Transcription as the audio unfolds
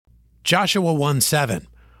Joshua 1:7,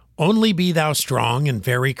 Only be thou strong and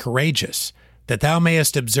very courageous, that thou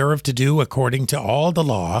mayest observe to do according to all the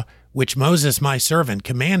law which Moses my servant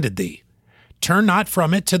commanded thee. Turn not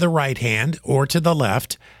from it to the right hand or to the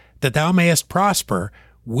left, that thou mayest prosper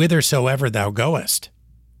whithersoever thou goest.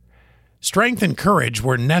 Strength and courage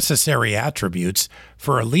were necessary attributes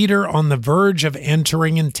for a leader on the verge of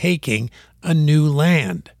entering and taking a new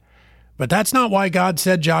land. But that's not why God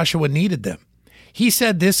said Joshua needed them. He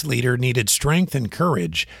said this leader needed strength and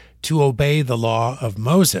courage to obey the law of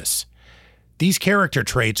Moses. These character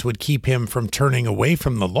traits would keep him from turning away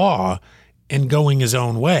from the law and going his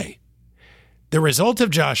own way. The result of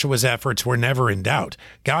Joshua's efforts were never in doubt.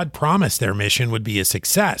 God promised their mission would be a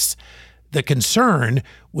success. The concern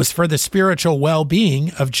was for the spiritual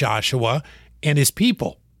well-being of Joshua and his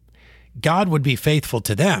people. God would be faithful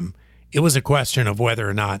to them. It was a question of whether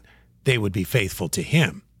or not they would be faithful to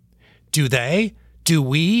him. Do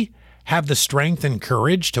we have the strength and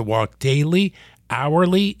courage to walk daily,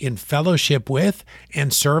 hourly in fellowship with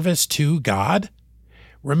and service to God?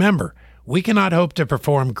 Remember, we cannot hope to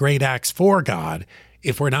perform great acts for God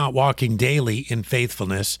if we're not walking daily in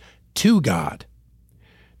faithfulness to God.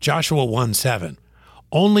 Joshua 1:7,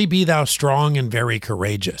 Only be thou strong and very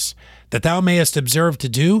courageous, that thou mayest observe to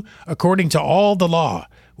do according to all the law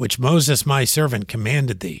which Moses my servant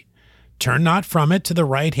commanded thee. Turn not from it to the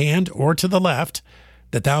right hand or to the left,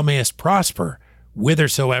 that thou mayest prosper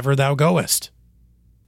whithersoever thou goest.